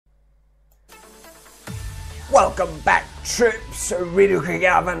Welcome back, troops. Radio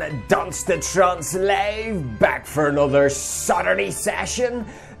Gavin Dance the Trance Live, back for another Saturday session.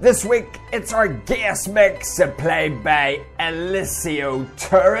 This week it's our guest mix played by ALESSIO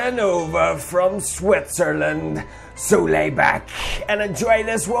TERRANOVA from Switzerland. So lay back and enjoy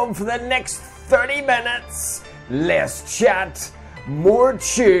this one for the next 30 minutes. Less chat, more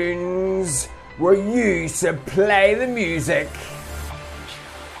tunes. We're used to play the music.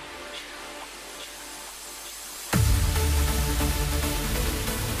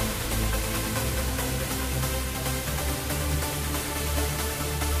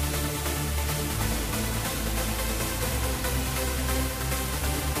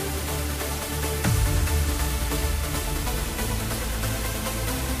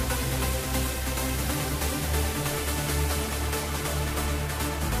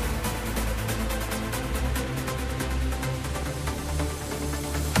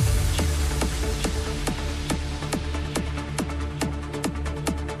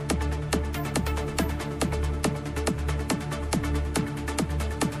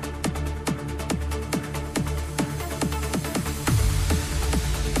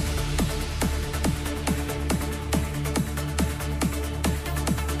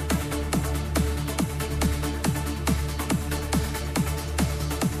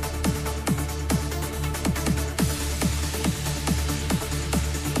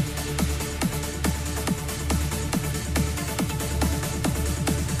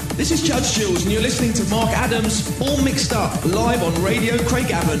 This is Judge Jules and you're listening to Mark Adams, All Mixed Up, live on Radio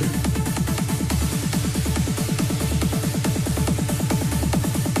Craigavon.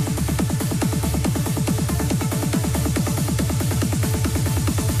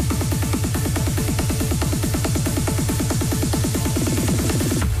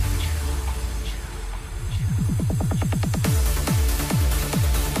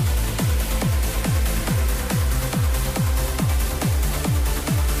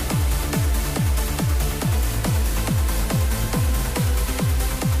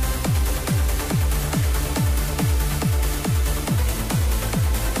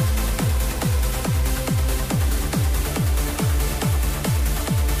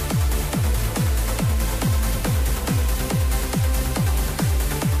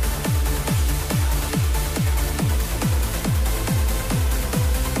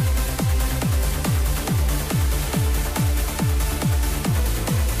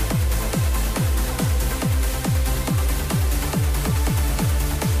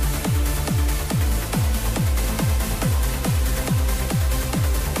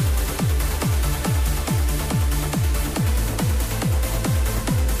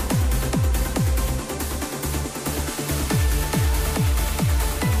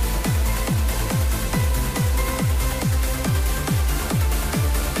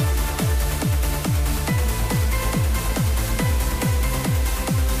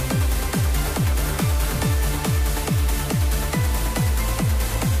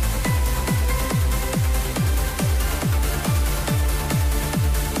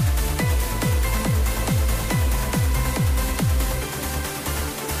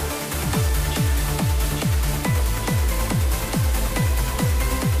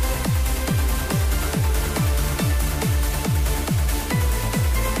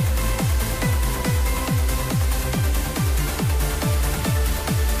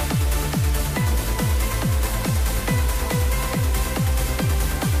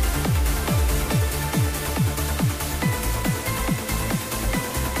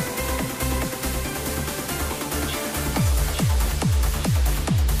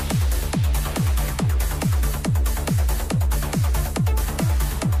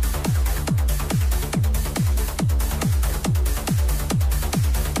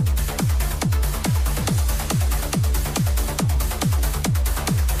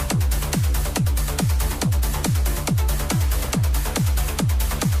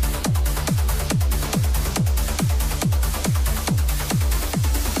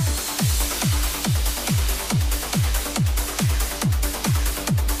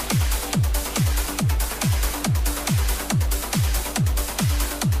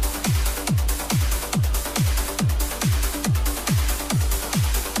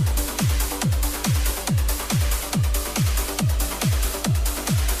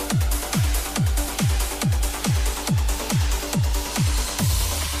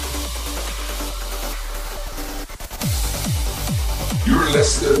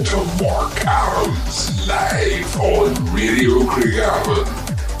 Listening to Mark Adams live on Radio Craigavon.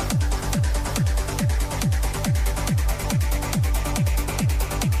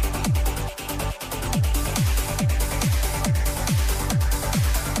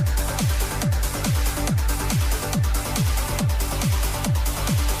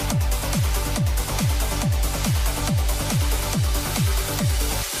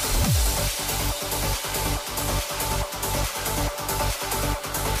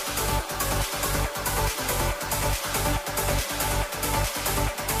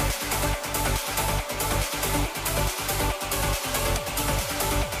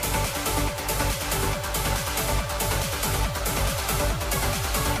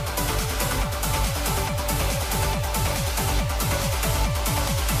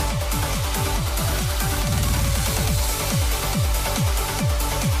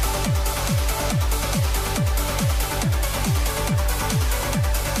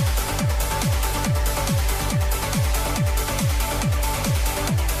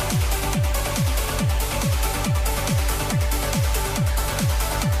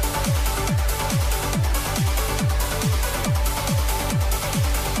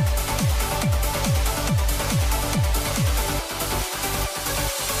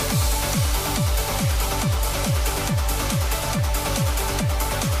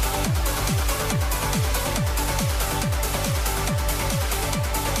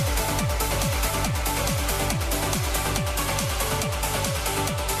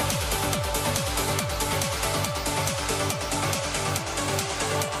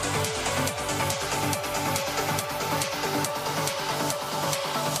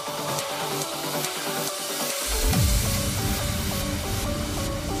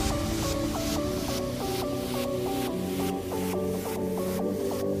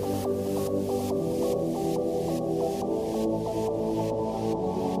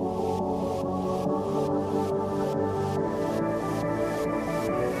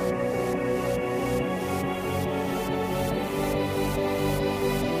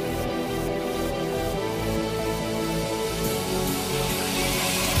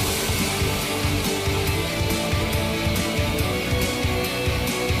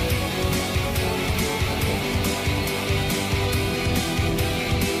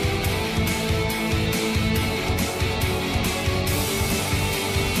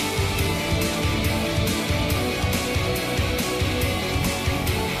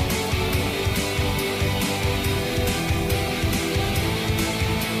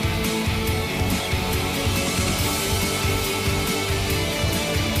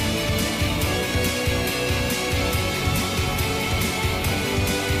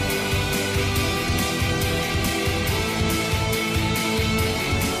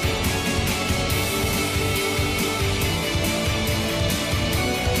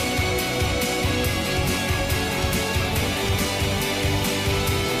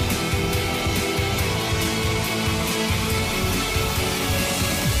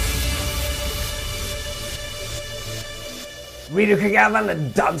 Radio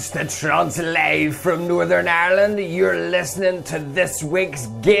Craigavon, Dance to Trance live from Northern Ireland. You're listening to this week's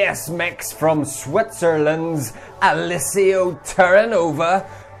guest mix from Switzerland's ALESSIO TERRANOVA.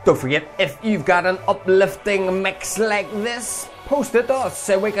 Don't forget, if you've got an uplifting mix like this, post it to us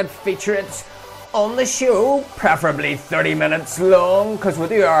so we can feature it on the show, preferably 30 minutes long, because we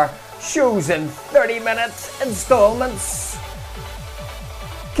do our shows in 30-minute installments.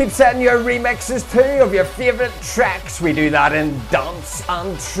 Keep sending your remixes too of your favourite tracks. We do that in Dance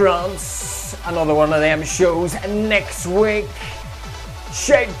and Trance. Another one of them shows next week.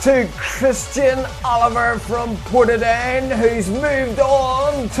 Shout to Christian Oliver from Portadown, who's moved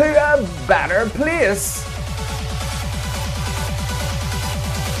on to a better place.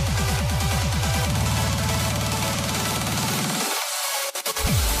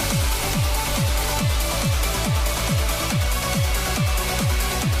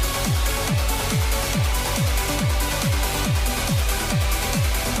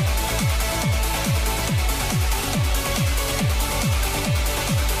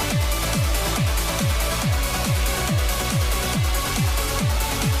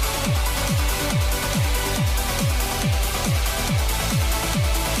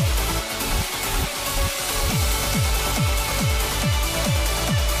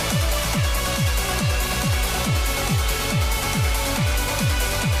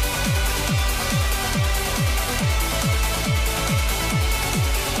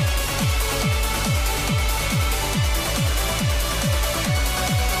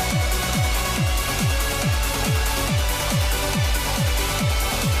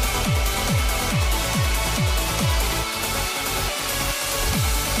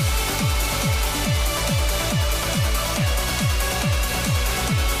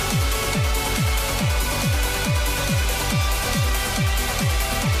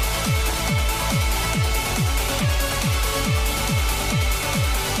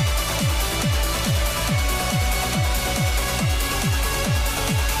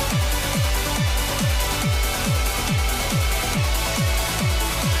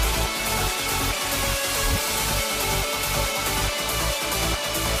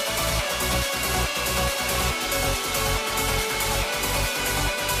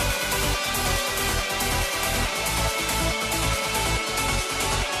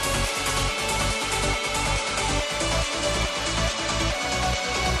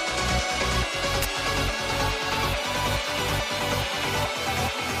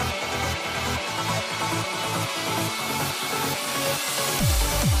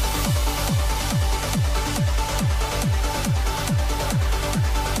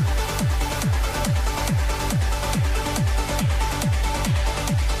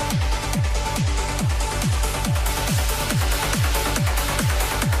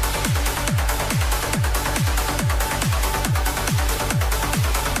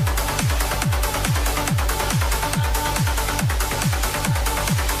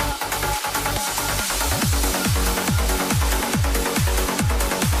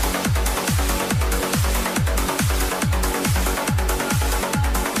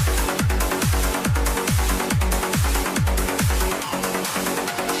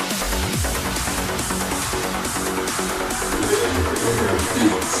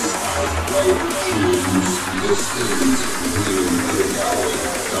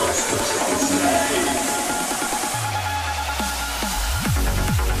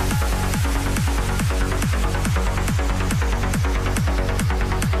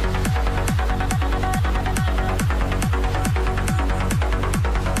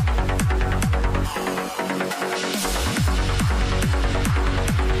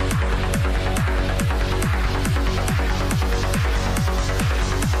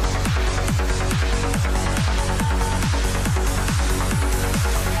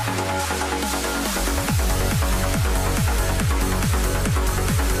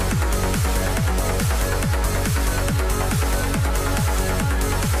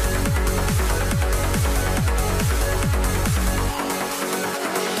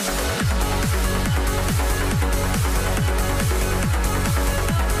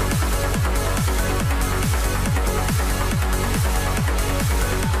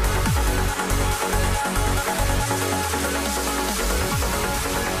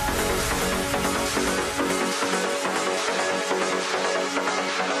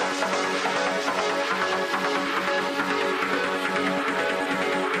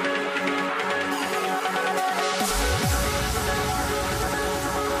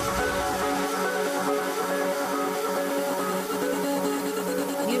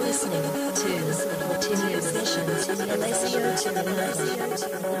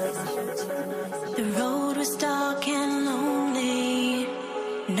 The road was dark and lonely.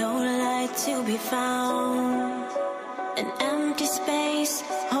 to be found. An empty space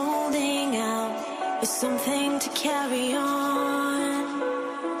holding out with something to carry on.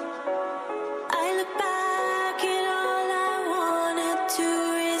 I look back at all I wanted to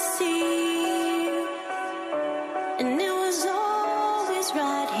receive, and it was always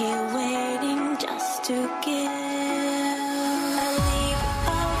right here waiting just to give. A leap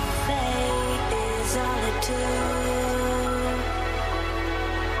of faith is all it took.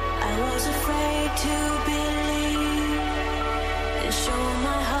 I was afraid to